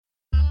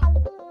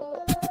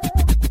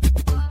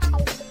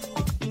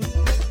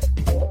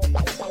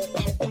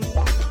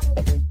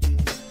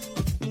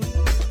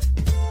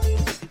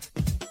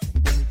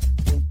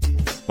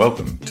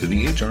Welcome to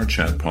the HR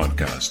Chat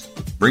podcast,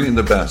 bringing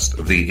the best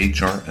of the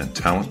HR and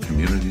talent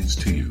communities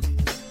to you.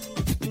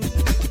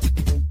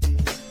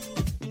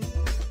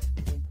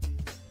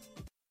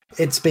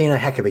 It's been a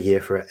heck of a year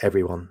for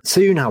everyone.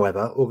 Soon,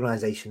 however,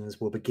 organizations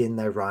will begin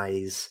their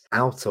rise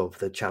out of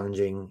the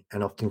challenging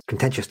and often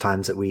contentious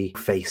times that we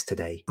face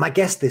today. My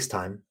guest this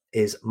time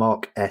is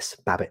Mark S.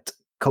 Babbitt,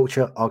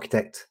 culture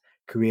architect,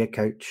 career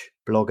coach,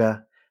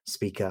 blogger,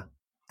 speaker,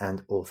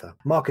 and author.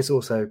 Mark is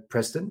also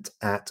president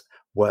at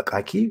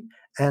WorkIQ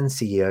and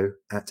CEO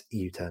at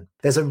U-Turn.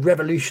 There's a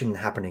revolution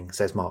happening,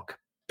 says Mark.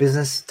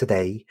 Business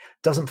today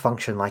doesn't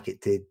function like it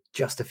did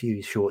just a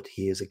few short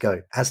years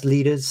ago. As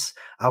leaders,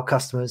 our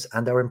customers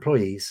and our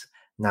employees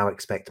now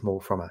expect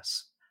more from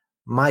us.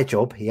 My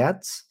job, he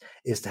adds,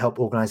 is to help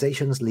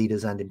organizations,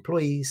 leaders and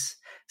employees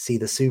see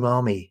the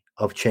tsunami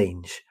of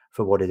change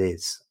for what it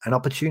is, an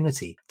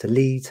opportunity to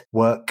lead,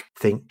 work,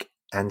 think,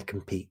 and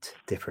compete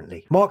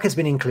differently. Mark has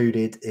been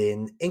included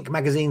in Inc.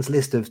 magazine's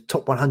list of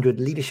top 100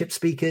 leadership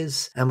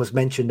speakers and was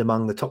mentioned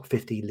among the top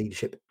 50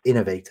 leadership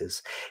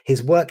innovators.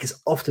 His work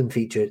is often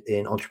featured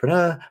in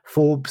Entrepreneur,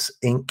 Forbes,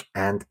 Inc.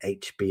 and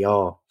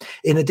HBR.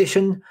 In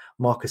addition,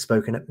 Mark has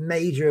spoken at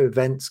major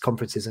events,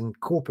 conferences and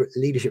corporate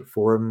leadership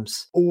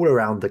forums all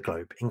around the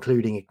globe,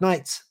 including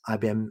Ignite,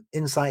 IBM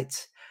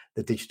Insight,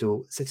 the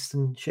Digital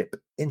Citizenship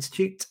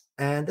Institute,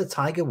 and the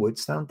Tiger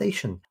Woods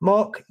Foundation.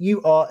 Mark,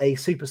 you are a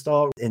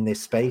superstar in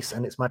this space,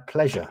 and it's my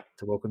pleasure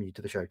to welcome you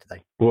to the show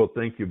today. Well,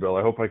 thank you, Bill.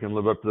 I hope I can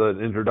live up to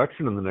that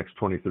introduction in the next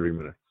 23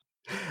 minutes.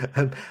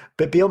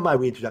 But beyond my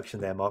reintroduction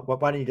there, Mark,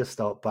 why don't you just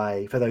start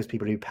by, for those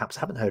people who perhaps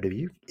haven't heard of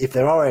you, if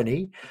there are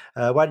any,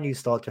 why don't you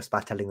start just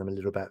by telling them a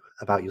little bit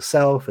about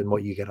yourself and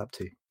what you get up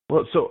to?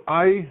 Well, so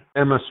I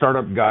am a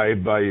startup guy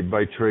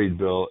by trade,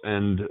 Bill,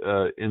 and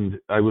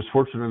I was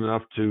fortunate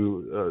enough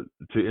to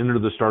enter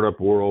the startup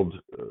world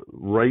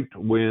right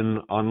when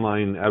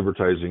online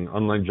advertising,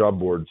 online job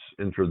boards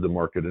entered the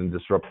market and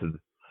disrupted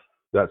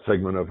that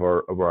segment of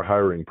our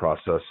hiring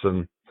process.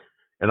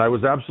 And I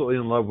was absolutely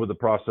in love with the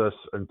process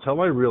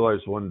until I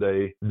realized one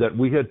day that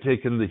we had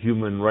taken the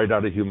human right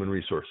out of human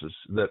resources,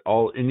 that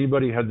all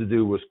anybody had to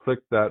do was click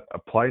that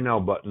apply now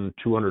button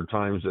 200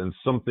 times and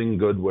something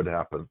good would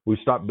happen. We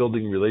stopped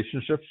building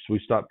relationships. We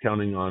stopped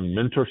counting on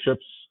mentorships.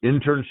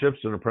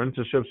 Internships and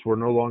apprenticeships were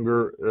no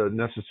longer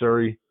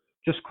necessary.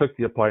 Just click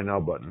the apply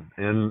now button.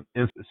 And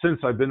since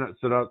I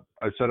set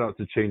out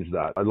to change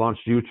that. I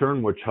launched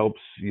U-Turn, which helps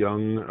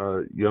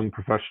young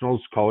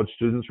professionals, college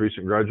students,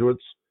 recent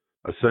graduates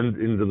ascend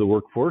into the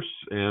workforce,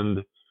 and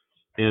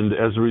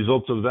as a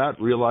result of that,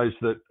 realized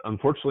that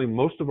unfortunately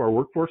most of our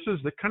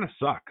workforces, they kind of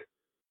suck,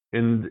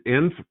 and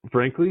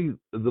frankly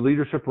the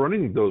leadership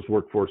running those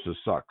workforces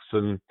sucks,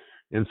 and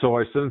so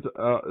I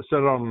set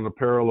out on a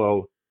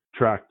parallel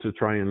track to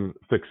try and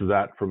fix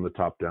that from the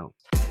top down.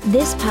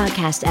 This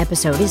podcast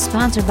episode is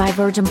sponsored by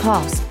Virgin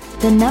Pulse,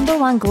 the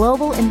 #1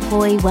 global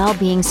employee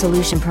well-being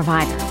solution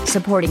provider,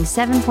 supporting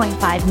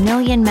 7.5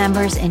 million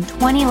members in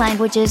 20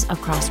 languages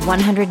across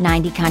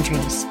 190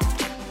 countries.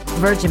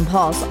 Virgin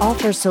Pulse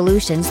offers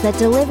solutions that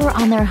deliver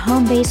on their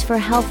home base for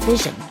health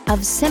vision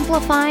of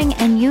simplifying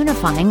and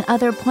unifying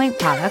other point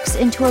products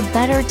into a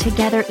better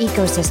together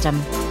ecosystem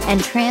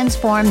and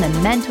transform the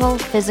mental,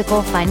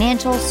 physical,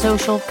 financial,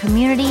 social,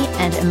 community,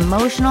 and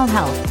emotional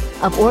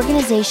health of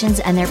organizations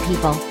and their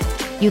people.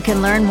 You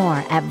can learn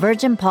more at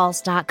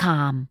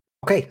virginpulse.com.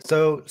 Okay,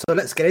 so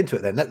let's get into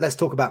it then. Let's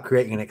talk about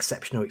creating an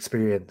exceptional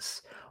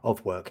experience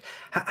of work.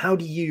 How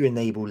do you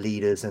enable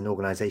leaders and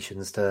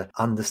organizations to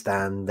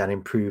understand and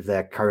improve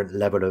their current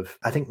level of,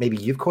 I think maybe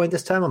you've coined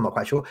this term, I'm not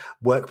quite sure,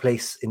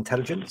 workplace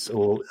intelligence,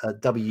 or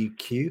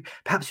WQ?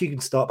 Perhaps you can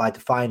start by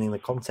defining the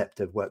concept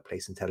of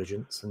workplace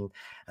intelligence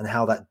and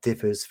how that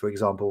differs, for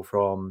example,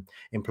 from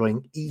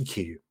employing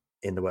EQ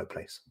in the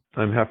workplace.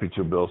 I'm happy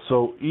to, Bill.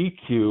 So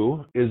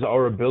EQ is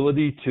our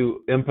ability to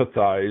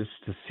empathize,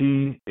 to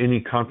see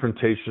any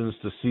confrontations,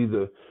 to see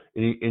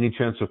any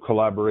chance of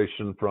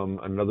collaboration from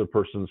another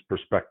person's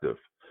perspective.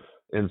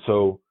 And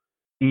so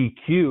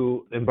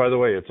EQ, and by the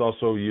way, it's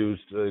also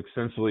used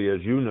extensively, as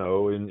you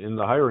know, in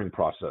the hiring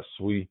process.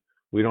 We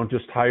don't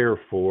just hire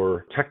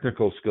for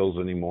technical skills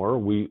anymore.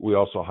 We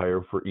also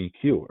hire for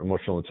EQ,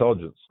 emotional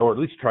intelligence, or at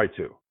least try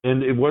to.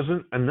 And it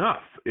wasn't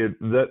enough.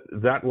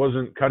 That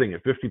wasn't cutting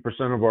it.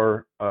 50% of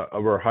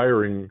our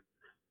hiring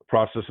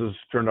processes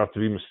turned out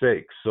to be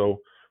mistakes. So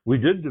we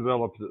did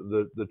develop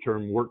the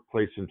term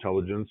workplace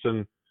intelligence,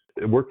 and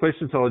workplace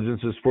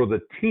intelligence is for the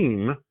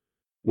team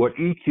what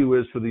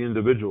EQ is for the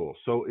individual.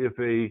 So if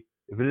an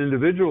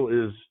individual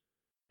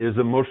is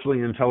emotionally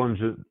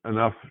intelligent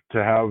enough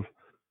to have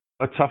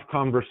a tough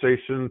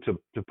conversation,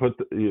 to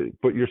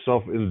put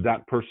yourself in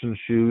that person's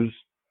shoes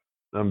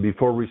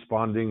before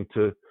responding,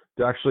 to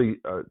actually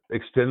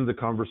extend the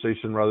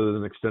conversation rather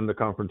than extend the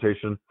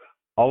confrontation.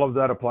 All of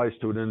that applies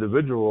to an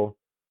individual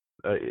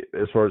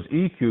as far as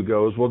EQ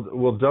goes.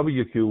 Well,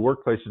 WQ,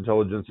 workplace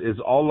intelligence, is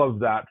all of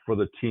that for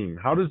the team.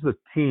 How does the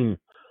team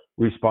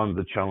respond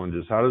to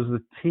challenges? How does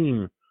the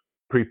team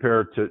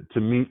prepare to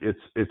meet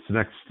its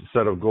next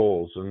set of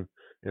goals?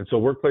 And so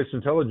workplace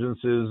intelligence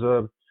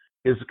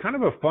is kind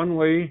of a fun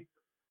way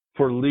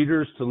for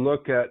leaders to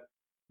look at,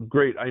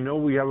 great, I know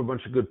we have a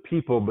bunch of good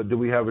people, but do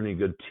we have any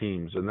good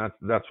teams? And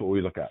that's what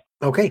we look at.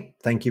 Okay,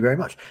 thank you very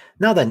much.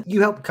 Now then,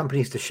 you help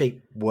companies to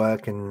shape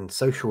work and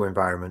social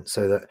environments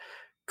so that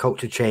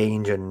culture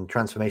change and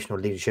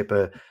transformational leadership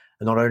are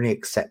not only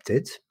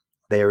accepted,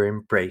 they are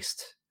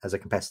embraced as a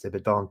competitive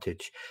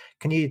advantage.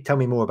 Can you tell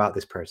me more about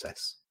this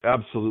process?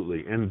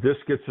 Absolutely. And this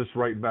gets us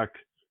right back,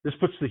 this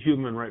puts the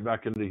human right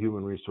back into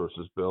human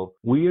resources, Bill.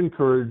 We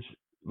encourage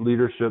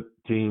leadership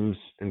teams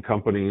and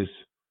companies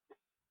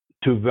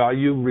to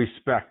value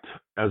respect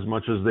as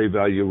much as they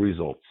value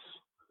results.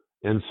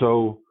 And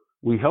so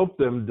we help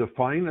them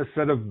define a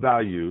set of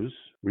values.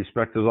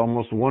 Respect is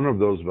almost one of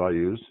those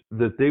values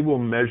that they will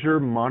measure,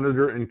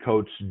 monitor, and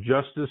coach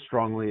just as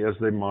strongly as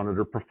they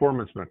monitor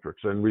performance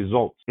metrics and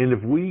results. And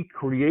if we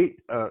create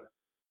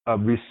a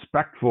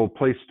respectful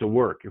place to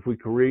work, if we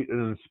create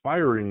an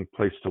inspiring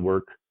place to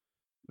work,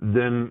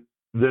 then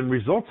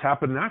results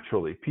happen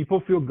naturally.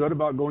 People feel good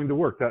about going to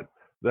work.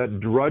 That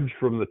drudge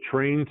from the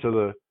train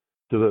to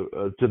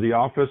the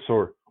office,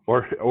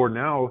 or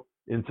now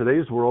in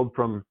today's world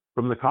from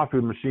the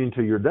coffee machine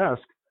to your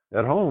desk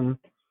at home,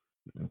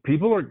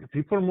 people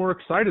are more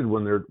excited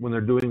when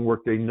they're doing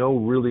work they know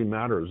really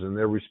matters, and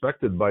they're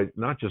respected by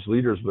not just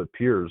leaders but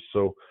peers.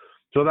 So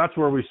that's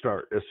where we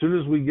start. As soon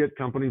as we get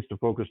companies to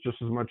focus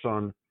just as much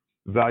on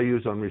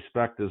values, on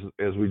respect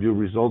as we do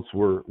results,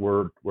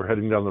 we're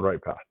heading down the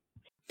right path.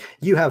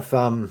 You have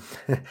how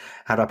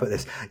do I put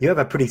this? You have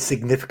a pretty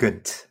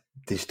significant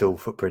digital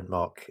footprint,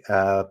 Mark.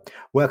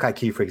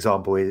 WorkIQ, for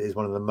example, is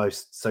one of the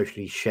most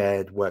socially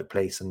shared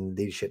workplace and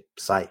leadership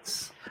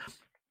sites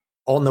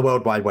on the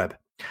World Wide Web.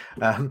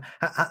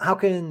 How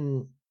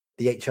can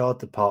the HR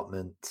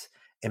department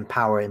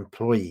empower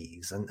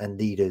employees and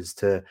leaders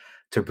to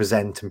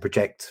present and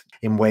project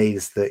in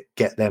ways that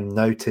get them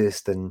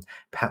noticed and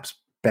perhaps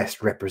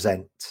best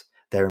represent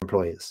their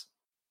employers?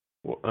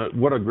 Well,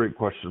 what a great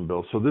question,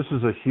 Bill. So this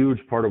is a huge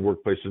part of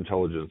workplace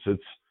intelligence.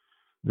 It's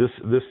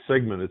this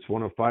segment. It's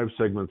one of 5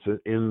 segments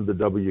in the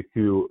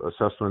WQ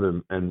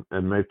assessment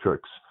and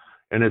matrix,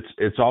 and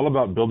it's all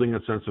about building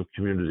a sense of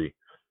community.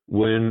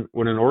 When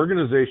an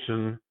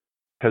organization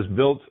has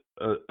built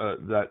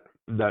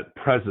that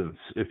presence,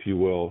 if you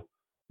will,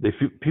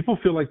 people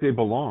feel like they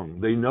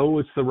belong. They know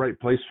it's the right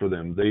place for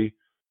them. They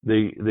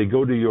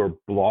go to your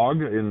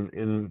blog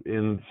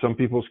in some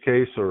people's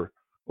case, or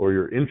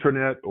your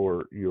intranet,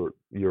 or your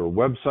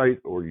website,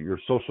 or your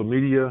social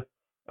media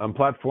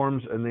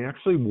platforms, and they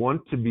actually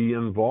want to be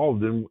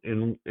involved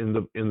in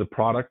the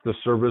product, the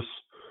service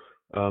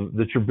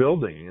that you're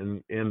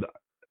building, and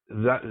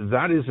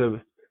that is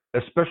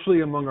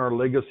especially among our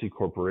legacy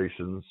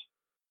corporations,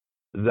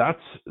 that's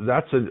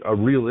a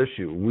real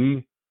issue.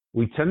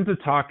 We tend to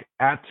talk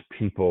at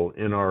people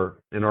in our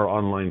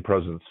online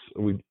presence.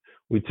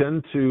 We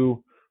tend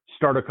to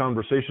start a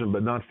conversation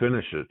but not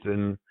finish it,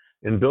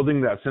 and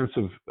building that sense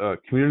of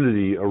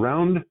community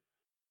around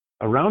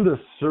a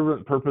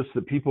servant purpose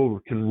that people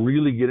can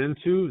really get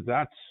into.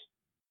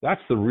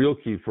 That's the real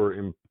key for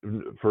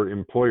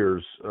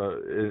employers,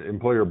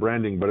 employer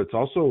branding. But it's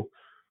also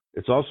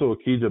a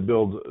key to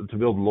build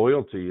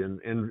loyalty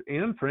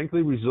and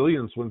frankly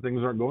resilience when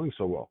things aren't going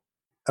so well.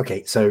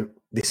 Okay, so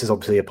this is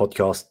obviously a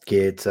podcast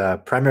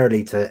geared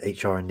primarily to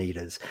HR and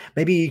leaders.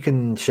 Maybe you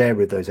can share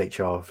with those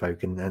HR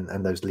folk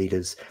and those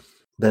leaders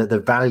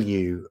the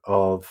value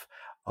of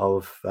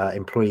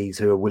employees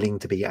who are willing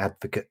to be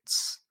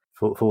advocates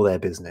for their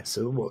business.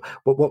 So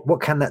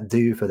what can that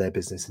do for their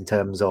business in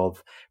terms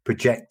of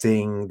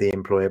projecting the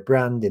employer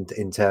brand,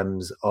 in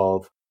terms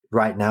of,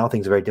 right now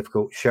things are very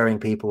difficult, showing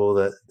people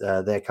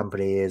that their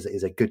company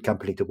is a good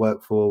company to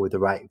work for with the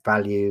right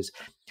values,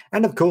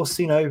 and of course,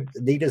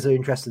 leaders are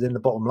interested in the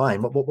bottom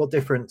line. What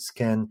difference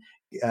can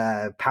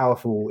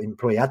powerful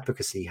employee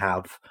advocacy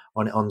have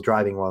on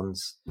driving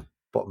one's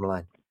bottom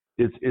line?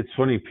 It's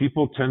funny,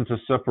 people tend to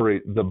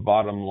separate the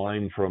bottom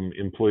line from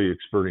employee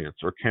experience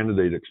or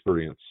candidate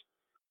experience,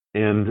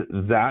 and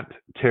that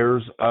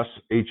tears us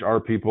HR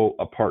people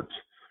apart.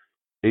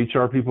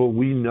 HR people,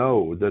 we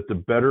know that the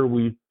better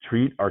we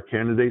treat our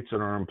candidates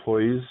and our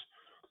employees,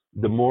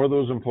 the more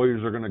those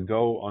employers are going to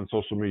go on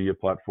social media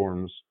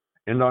platforms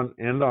and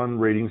on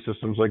rating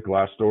systems like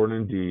Glassdoor and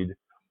Indeed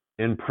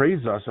and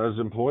praise us as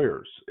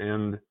employers.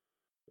 And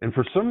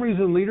for some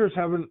reason, leaders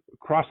haven't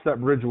crossed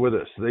that bridge with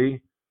us.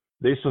 They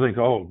still think,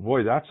 oh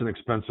boy, that's an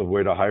expensive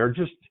way to hire.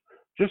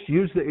 Just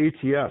use the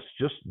ATS.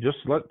 Just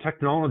let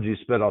technology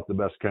spit out the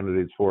best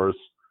candidates for us.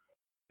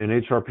 And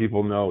HR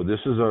people know this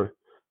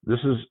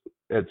is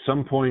at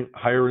some point,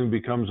 hiring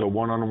becomes a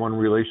one-on-one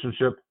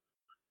relationship,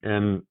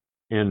 and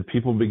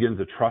people begin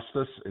to trust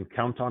us and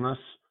count on us,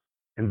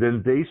 and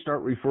then they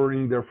start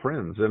referring their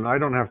friends. And I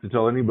don't have to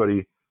tell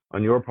anybody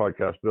on your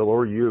podcast, Bill,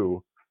 or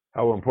you,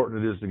 how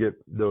important it is to get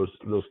those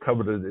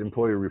coveted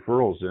employee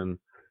referrals in.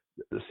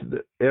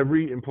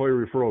 Every employee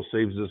referral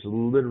saves us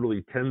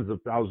literally tens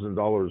of thousands of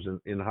dollars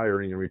in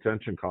hiring and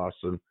retention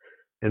costs.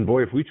 And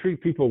boy, if we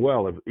treat people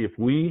well, if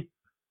we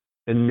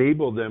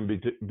enable them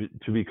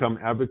to become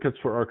advocates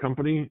for our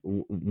company,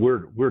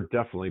 we're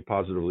definitely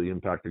positively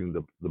impacting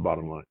the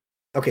bottom line.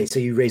 Okay, so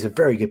you raise a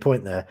very good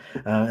point there,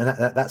 and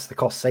that's the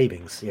cost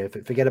savings. You know,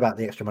 forget about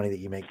the extra money that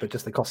you make, but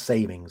just the cost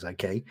savings.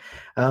 Okay,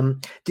 do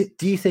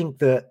you think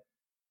that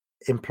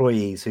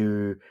employees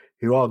who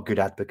are good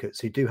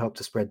advocates, who do help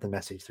to spread the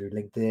message through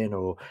LinkedIn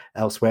or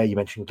elsewhere, you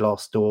mentioned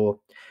Glassdoor,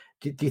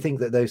 do you think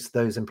that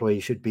those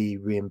employees should be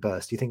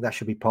reimbursed? Do you think that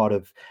should be part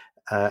of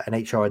an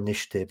HR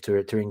initiative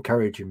to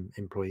encourage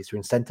employees, to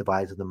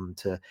incentivize them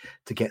to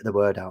get the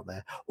word out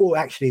there? Or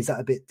actually, is that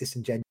a bit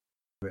disingenuous?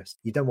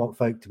 You don't want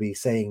folk to be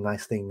saying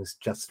nice things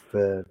just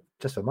for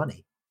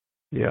money.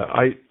 Yeah,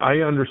 I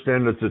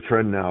understand it's a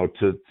trend now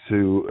to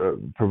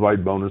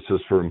provide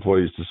bonuses for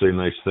employees to say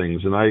nice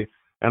things,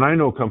 and I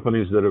know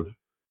companies that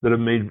have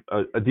made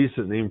a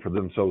decent name for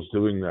themselves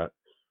doing that.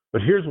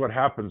 But here's what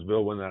happens,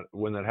 Bill,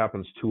 when that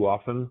happens too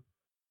often,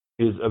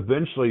 is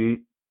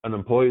eventually an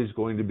employee is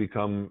going to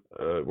become,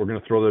 we're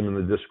going to throw them in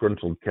the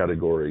disgruntled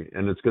category,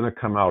 and it's going to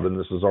come out, and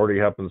this has already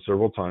happened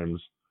several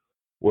times,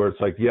 where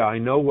it's like, yeah, I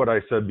know what I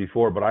said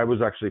before, but I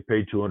was actually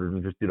paid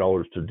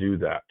 $250 to do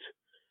that.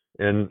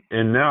 And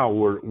now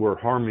we're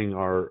harming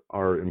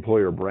our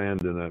employer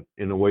brand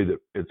in a way that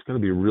it's going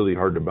to be really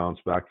hard to bounce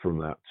back from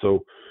that.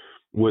 So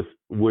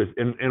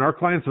and our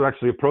clients have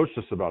actually approached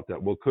us about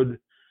that. Well, could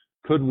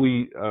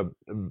we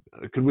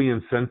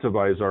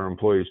incentivize our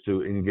employees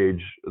to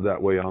engage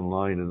that way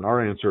online? And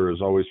our answer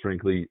is always,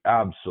 frankly,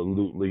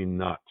 absolutely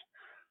not.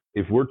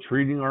 If we're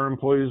treating our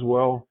employees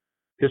well,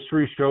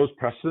 history shows,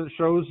 precedent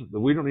shows that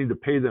we don't need to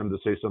pay them to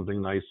say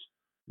something nice.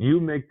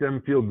 You make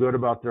them feel good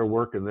about their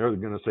work, and they're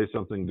going to say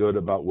something good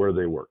about where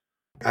they work.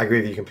 I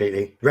agree with you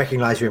completely.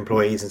 Recognize your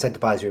employees,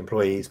 incentivize your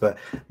employees, but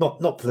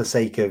not for the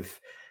sake of,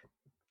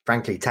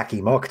 frankly,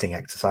 tacky marketing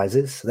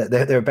exercises.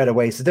 There are better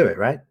ways to do it,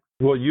 right?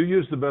 Well, you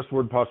use the best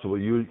word possible.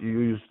 You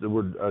use the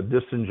word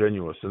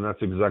disingenuous, and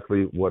that's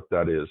exactly what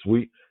that is.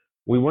 We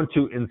want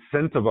to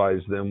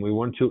incentivize them. We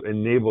want to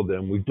enable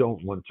them. We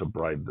don't want to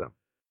bribe them.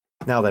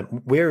 Now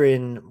then, we're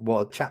in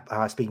what a chap I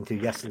was speaking to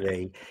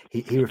yesterday,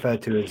 he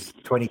referred to as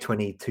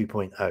 2020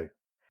 2.0.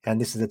 And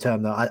this is a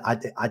term that I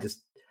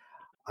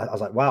was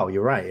like, wow,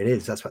 you're right. It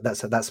is.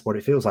 That's what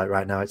it feels like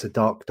right now. It's a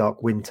dark,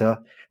 dark winter.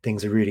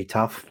 Things are really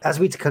tough. As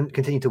we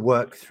continue to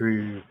work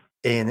through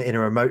in a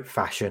remote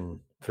fashion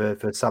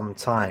for some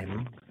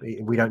time,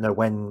 we don't know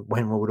when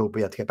we'll all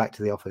be able to get back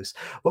to the office.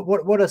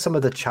 What are some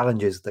of the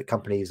challenges that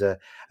companies are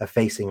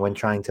facing when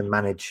trying to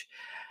manage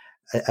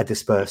a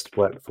dispersed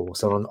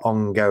workforce on an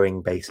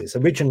ongoing basis?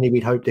 Originally,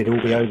 we'd hoped it'd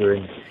all be over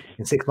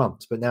in 6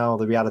 months, but now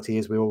the reality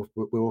is we're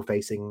all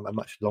facing a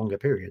much longer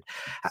period.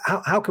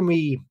 How can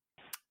we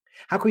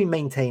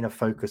maintain a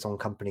focus on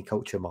company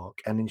culture,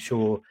 Mark, and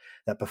ensure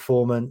that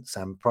performance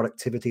and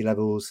productivity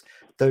levels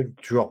don't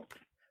drop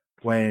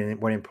when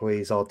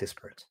employees are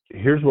disparate?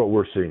 Here's what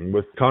we're seeing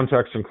with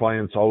contacts and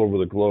clients all over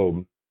the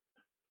globe.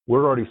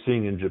 We're already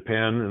seeing in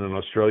Japan and in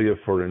Australia,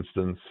 for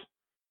instance,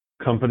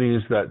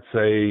 companies that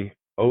say,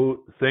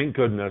 oh, thank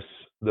goodness,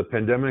 the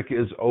pandemic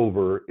is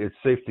over. It's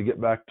safe to get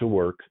back to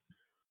work.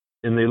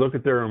 And they look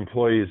at their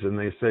employees and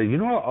they say, you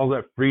know, all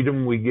that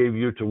freedom we gave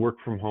you to work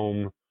from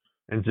home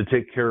and to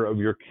take care of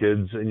your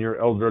kids and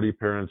your elderly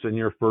parents and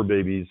your fur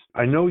babies.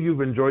 I know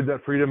you've enjoyed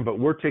that freedom, but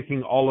we're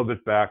taking all of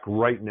it back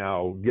right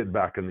now. Get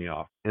back in the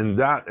office. And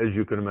that, as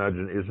you can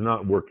imagine, is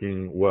not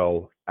working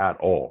well at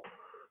all.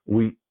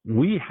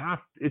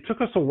 It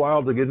took us a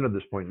while to get into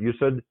this point. You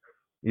said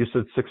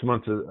 6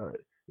 months.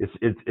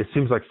 It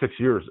seems like 6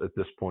 years at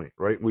this point,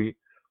 right? We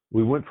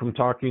went from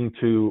talking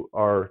to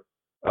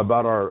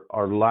about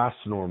our last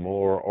normal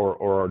or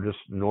our just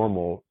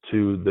normal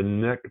to the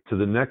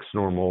next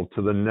normal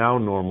to the now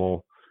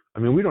normal. I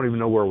mean, we don't even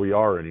know where we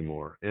are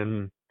anymore.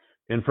 And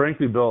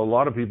frankly, Bill, a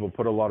lot of people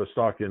put a lot of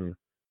stock in,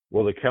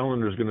 well, the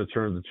calendar is going to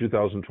turn to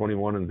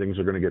 2021 and things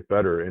are going to get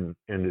better, and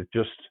it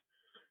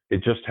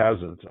just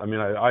hasn't. I mean,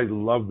 I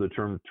love the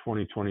term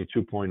 2020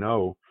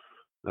 2.0.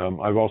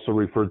 I've also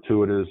referred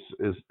to it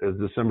as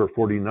December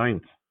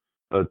 49th,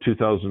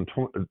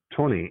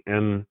 2020,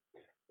 and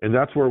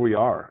that's where we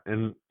are.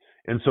 And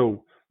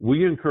so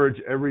we encourage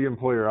every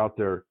employer out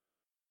there.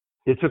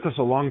 It took us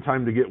a long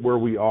time to get where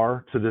we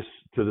are to this.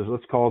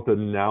 Let's call it the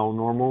now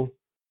normal.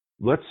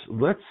 Let's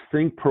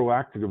think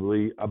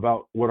proactively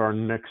about what our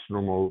next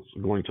normal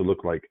is going to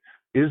look like.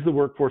 Is the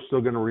workforce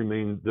still going to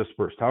remain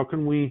dispersed? How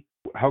can we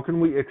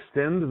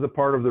extend the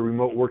part of the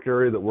remote work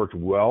area that worked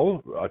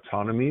well,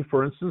 autonomy,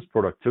 for instance,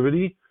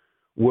 productivity,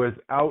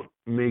 without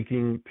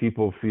making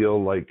people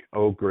feel like,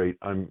 oh, great,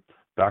 I'm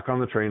back on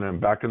the train, I'm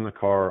back in the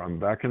car, I'm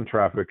back in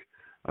traffic,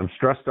 I'm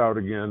stressed out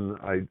again,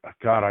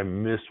 I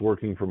miss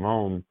working from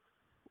home.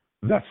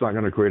 That's not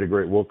going to create a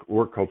great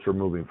work culture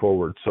moving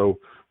forward. So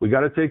we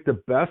got to take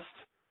the best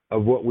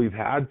of what we've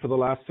had for the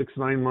last 6 to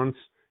 9 months,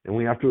 and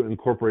we have to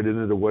incorporate it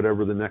into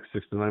whatever the next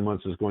 6 to 9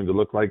 months is going to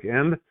look like,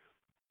 and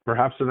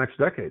perhaps the next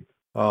decade.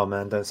 Oh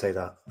man, don't say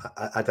that.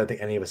 I don't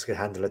think any of us could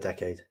handle a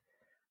decade.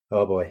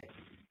 Oh boy.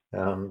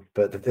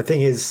 But the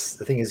thing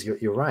is,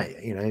 you're right.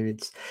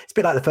 It's a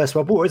bit like the First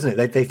World War, isn't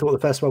it? They thought the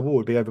First World War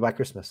would be over by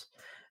Christmas,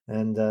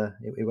 and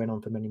it went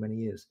on for many, many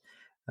years.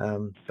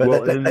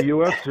 But in the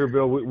U.S. here,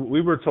 Bill,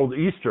 we were told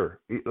Easter,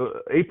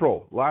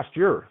 April last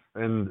year,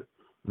 and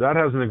that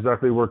hasn't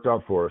exactly worked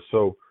out for us.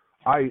 So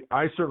I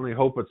certainly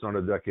hope it's not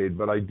a decade,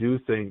 but I do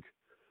think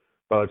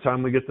by the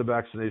time we get the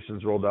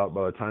vaccinations rolled out,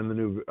 by the time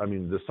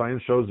the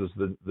science shows us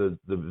the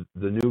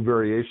new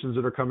variations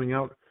that are coming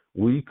out,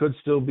 we could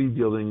still be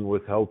dealing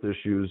with health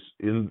issues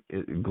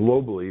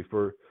globally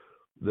for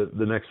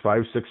the next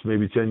 5, 6,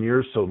 maybe 10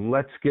 years. So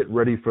let's get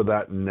ready for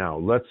that now.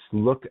 Let's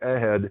look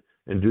ahead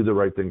and do the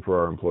right thing for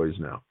our employees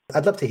now.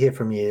 I'd love to hear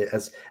from you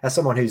as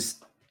someone who's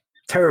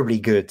terribly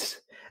good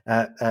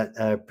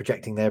at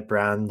projecting their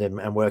brand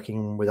and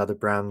working with other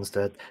brands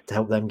to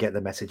help them get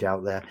the message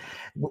out there.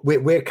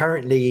 We're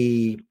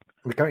currently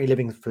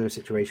living through a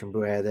situation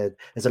where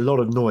there's a lot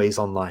of noise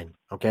online.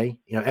 Okay,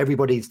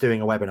 everybody's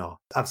doing a webinar.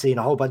 I've seen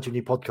a whole bunch of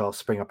new podcasts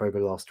spring up over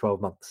the last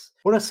 12 months.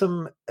 What are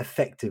some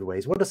effective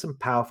ways? What are some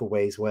powerful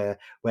ways where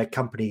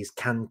companies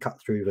can cut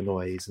through the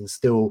noise and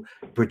still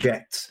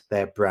project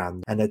their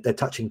brand and they're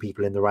touching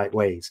people in the right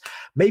ways?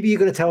 Maybe you're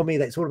going to tell me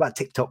that it's all about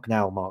TikTok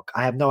now, Mark.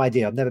 I have no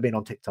idea. I've never been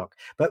on TikTok.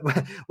 But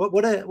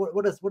what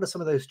are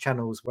some of those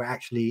channels where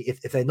actually,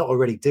 if they're not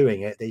already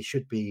doing it, they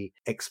should be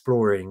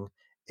exploring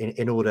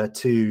in order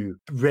to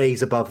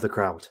raise above the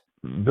crowd?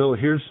 Bill,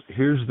 here's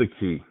the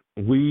key.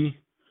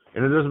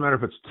 And it doesn't matter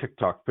if it's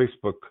TikTok,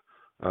 Facebook,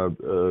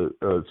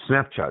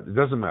 Snapchat, it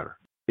doesn't matter.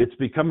 It's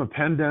become a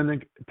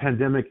pandemic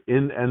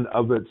in and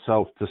of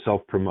itself to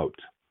self-promote,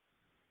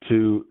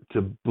 to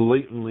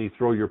blatantly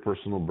throw your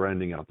personal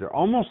branding out there.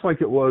 Almost like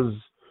it was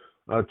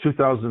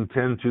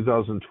 2010,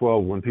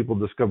 2012, when people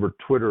discovered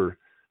Twitter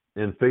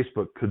and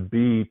Facebook could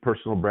be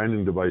personal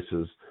branding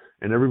devices,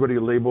 and everybody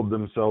labeled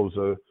themselves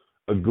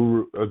a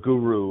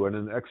guru and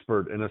an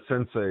expert and a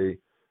sensei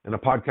and a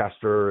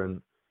podcaster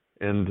and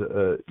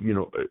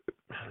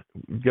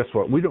guess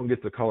what? We don't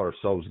get to call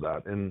ourselves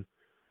that. And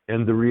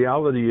the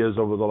reality is,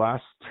 over the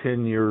last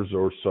 10 years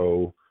or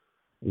so,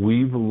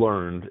 we've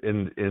learned,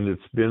 and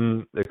it's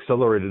been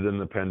accelerated in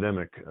the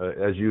pandemic.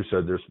 As you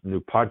said, there's new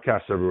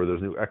podcasts everywhere.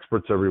 There's new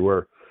experts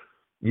everywhere.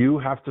 You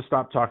have to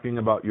stop talking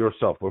about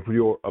yourself. If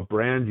you're a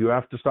brand, you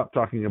have to stop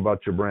talking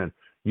about your brand.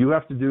 You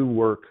have to do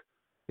work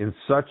in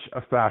such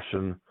a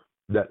fashion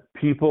that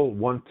people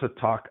want to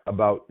talk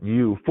about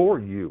you for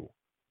you.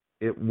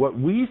 What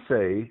we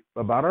say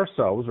about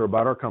ourselves or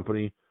about our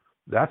company,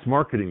 that's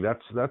marketing,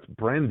 that's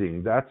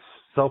branding, that's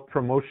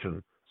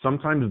self-promotion,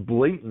 sometimes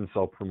blatant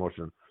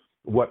self-promotion.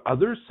 What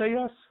others say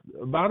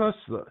about us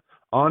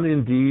on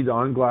Indeed,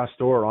 on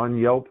Glassdoor, on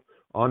Yelp,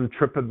 on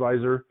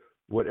TripAdvisor,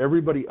 what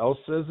everybody else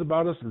says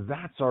about us,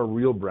 that's our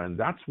real brand.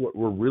 That's what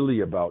we're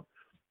really about.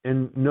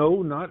 And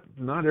no,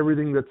 not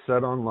everything that's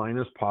said online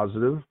is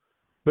positive.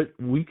 But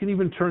we can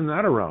even turn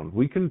that around.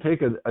 We can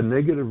take a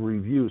negative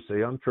review,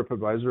 say on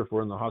TripAdvisor if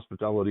we're in the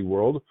hospitality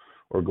world,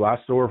 or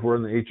Glassdoor if we're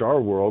in the HR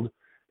world,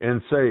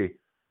 and say,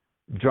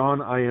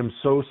 John, I am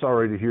so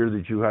sorry to hear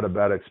that you had a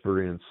bad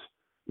experience.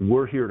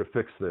 We're here to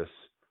fix this.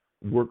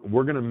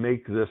 We're going to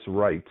make this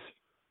right.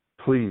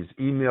 Please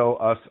email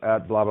us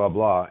at blah, blah,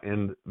 blah.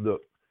 And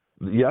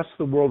yes,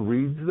 the world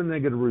reads the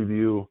negative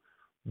review,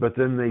 but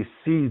then they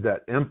see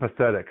that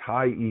empathetic,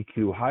 high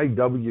EQ, high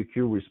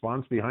WQ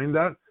response behind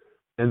that.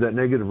 And that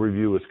negative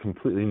review is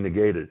completely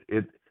negated.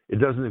 It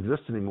doesn't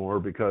exist anymore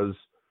because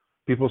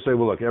people say,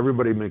 well, look,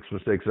 everybody makes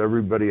mistakes.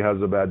 Everybody has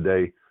a bad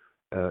day.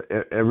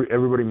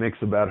 Everybody makes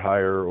a bad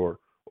hire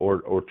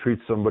or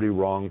treats somebody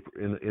wrong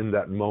in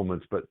that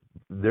moment. But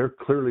they're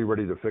clearly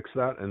ready to fix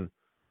that. And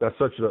that's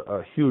such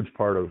a huge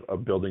part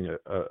of building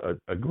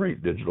a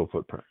great digital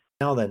footprint.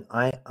 Now then,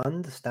 I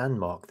understand,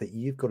 Mark, that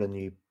you've got a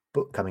new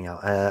book coming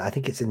out. I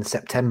think it's in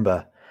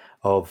September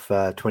of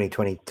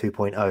 2020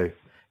 2.0.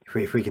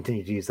 If we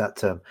continue to use that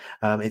term.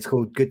 It's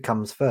called Good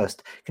Comes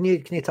First. Can you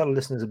tell the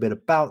listeners a bit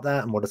about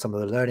that and what are some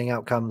of the learning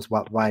outcomes?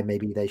 Why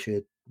they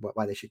should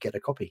get a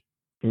copy?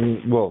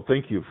 Well,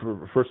 thank you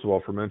first of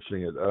all for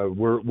mentioning it.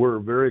 We're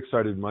very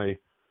excited.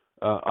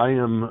 I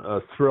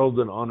am thrilled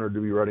and honored to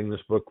be writing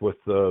this book with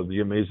the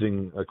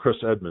amazing Chris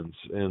Edmonds.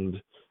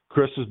 And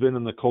Chris has been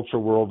in the culture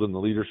world and the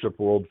leadership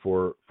world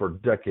for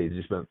decades.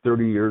 He spent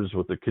 30 years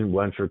with the King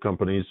Blanchard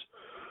companies.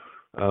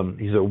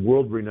 He's a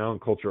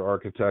world-renowned culture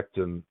architect,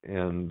 and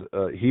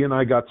he and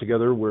I got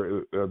together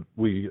where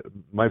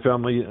my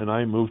family and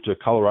I moved to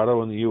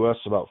Colorado in the U.S.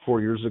 about 4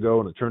 years ago,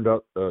 and it turned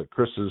out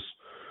Chris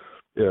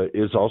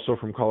is also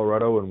from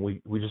Colorado, and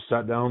we just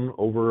sat down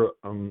over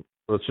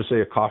let's just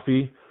say a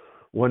coffee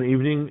one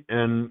evening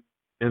and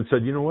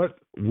said, you know what,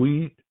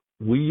 we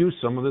use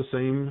some of the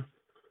same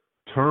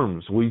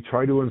terms. We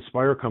try to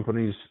inspire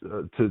companies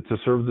to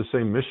serve the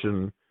same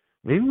mission.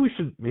 Maybe we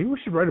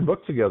should write a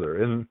book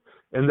together,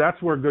 and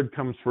that's where Good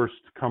Comes First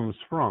comes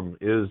from.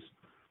 It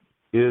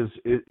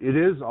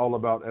is all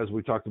about, as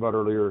we talked about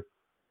earlier,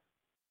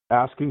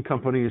 asking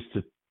companies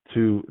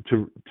to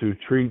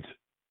treat,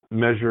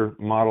 measure,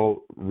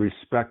 model,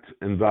 respect,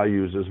 and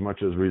values as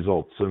much as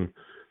results.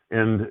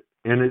 And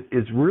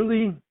it's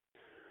really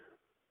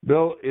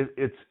Bill,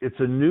 it's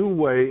a new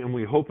way, and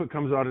we hope it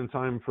comes out in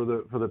time for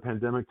the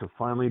pandemic to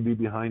finally be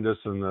behind us,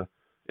 and the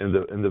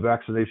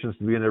vaccinations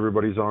to be in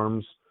everybody's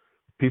arms.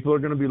 People are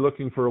going to be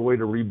looking for a way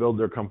to rebuild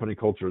their company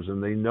cultures,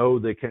 and they know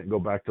they can't go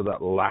back to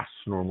that last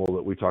normal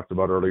that we talked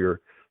about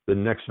earlier. The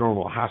next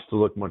normal has to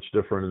look much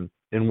different,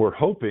 and we're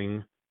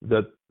hoping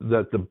that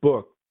the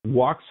book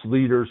walks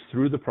leaders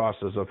through the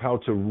process of how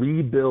to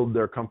rebuild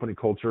their company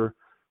culture,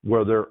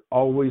 where they're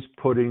always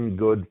putting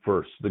good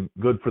first, the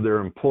good for their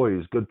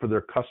employees, good for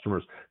their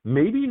customers,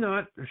 maybe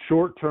not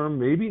short term,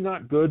 maybe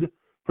not good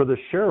for the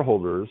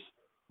shareholders,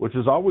 which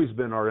has always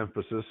been our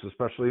emphasis,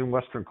 especially in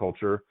Western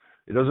culture.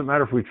 It doesn't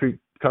matter if we treat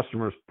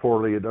customers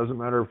poorly. It doesn't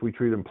matter if we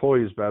treat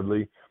employees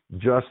badly.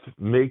 Just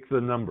make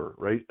the number,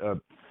 right?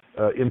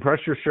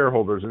 Impress your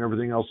shareholders and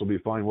everything else will be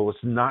fine. Well, it's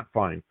not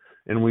fine.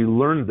 And we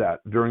learned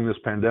that during this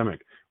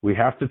pandemic. We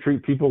have to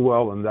treat people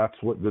well, and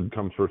that's what Good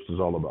Comes First is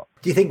all about.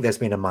 Do you think there's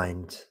been a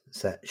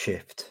mindset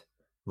shift,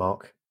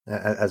 Mark,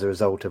 as a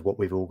result of what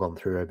we've all gone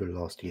through over the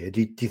last year?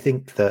 Do you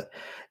think that,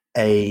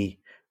 A,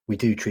 we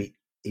do treat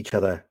each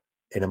other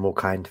in a more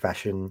kind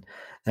fashion,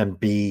 and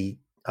B,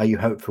 are you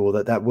hopeful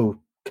that will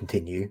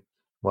continue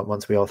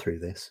once we are through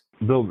this?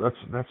 Bill, that's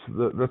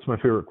my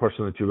favorite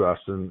question that you've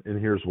asked, and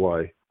here's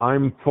why.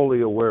 I'm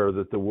fully aware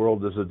that the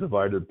world is a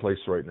divided place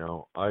right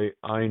now.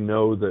 I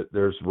know that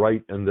there's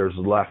right and there's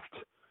left,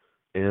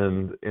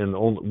 and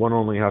one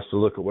only has to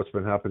look at what's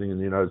been happening in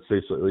the United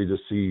States lately to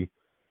see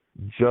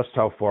just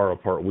how far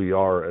apart we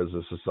are as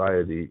a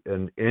society,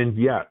 and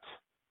yet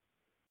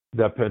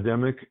that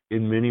pandemic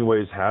in many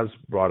ways has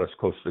brought us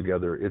close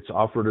together. It's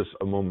offered us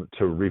a moment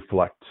to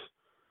reflect.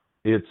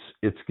 It's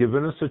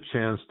given us a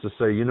chance to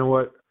say, you know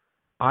what,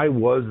 I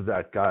was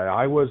that guy.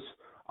 I was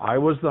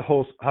the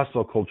whole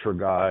hustle culture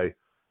guy.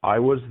 I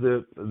was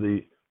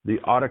the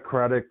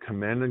autocratic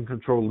command and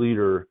control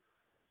leader.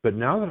 But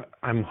now that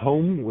I'm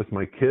home with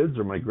my kids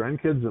or my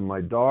grandkids and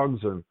my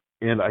dogs, and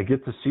I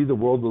get to see the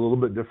world a little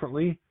bit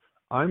differently,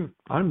 I'm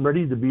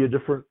ready to be a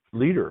different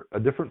leader, a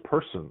different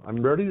person. I'm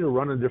ready to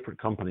run a different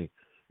company.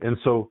 And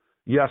so,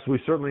 yes, we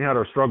certainly had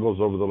our struggles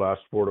over the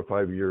last 4 to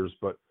 5 years,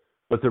 but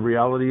the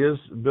reality is,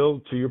 Bill,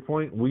 to your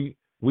point, we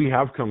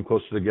have come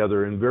closer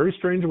together in very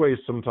strange ways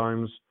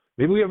sometimes.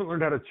 Maybe we haven't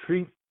learned how to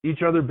treat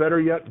each other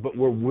better yet, but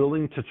we're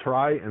willing to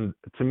try. And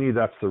to me,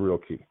 that's the real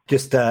key.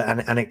 Just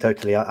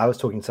anecdotally, I was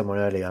talking to someone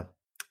earlier,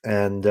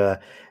 and they're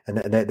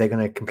going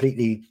to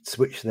completely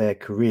switch their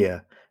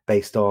career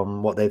based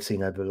on what they've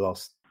seen over the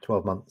last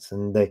 12 months.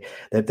 And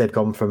they've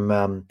gone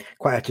from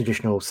quite a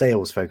traditional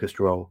sales focused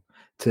role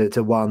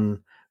to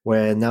one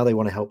where now they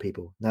want to help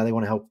people. Now they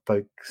want to help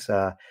folks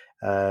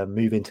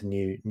move into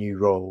new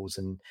roles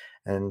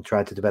and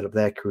try to develop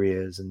their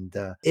careers. And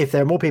if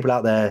there are more people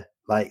out there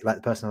like the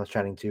person I was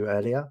chatting to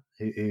earlier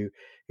who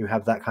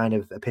have that kind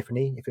of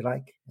epiphany, if you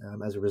like,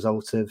 as a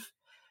result of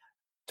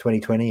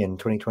 2020 and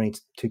 2020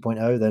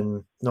 2.0,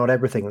 then not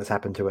everything that's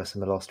happened to us in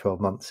the last 12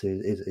 months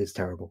is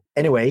terrible.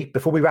 Anyway,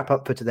 before we wrap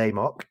up for today,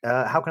 Mark,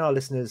 how can our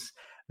listeners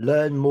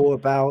learn more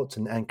about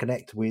and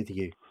connect with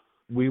you?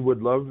 We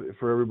would love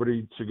for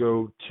everybody to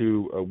go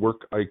to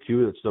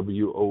WorkIQ. That's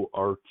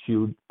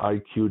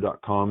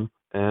WORQIQ.com.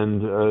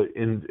 And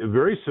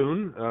very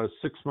soon,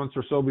 6 months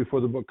or so before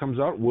the book comes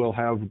out, we'll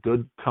have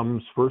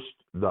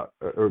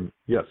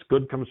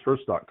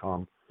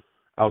goodcomesfirst.com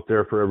out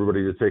there for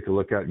everybody to take a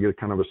look at, get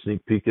kind of a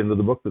sneak peek into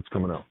the book that's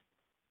coming out.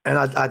 And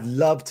I'd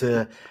love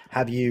to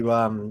have you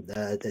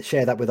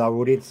share that with our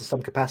audience in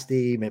some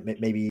capacity.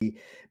 Maybe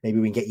we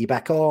can get you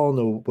back on,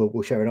 or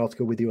we'll share an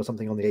article with you or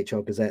something on the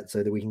HR Gazette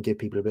so that we can give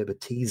people a bit of a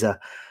teaser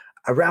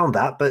around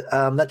that. But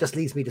that just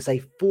leaves me to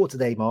say for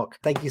today, Mark,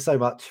 thank you so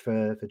much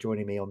for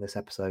joining me on this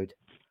episode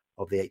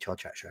of the HR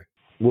Chat Show.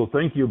 Well,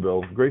 thank you,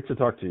 Bill. Great to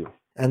talk to you.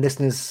 And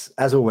listeners,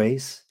 as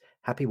always,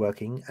 happy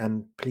working,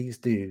 and please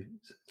do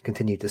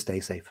continue to stay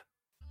safe.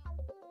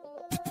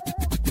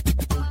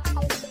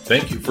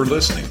 Thank you for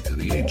listening to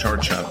the HR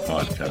Chat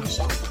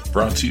Podcast,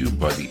 brought to you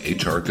by the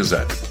HR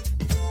Gazette.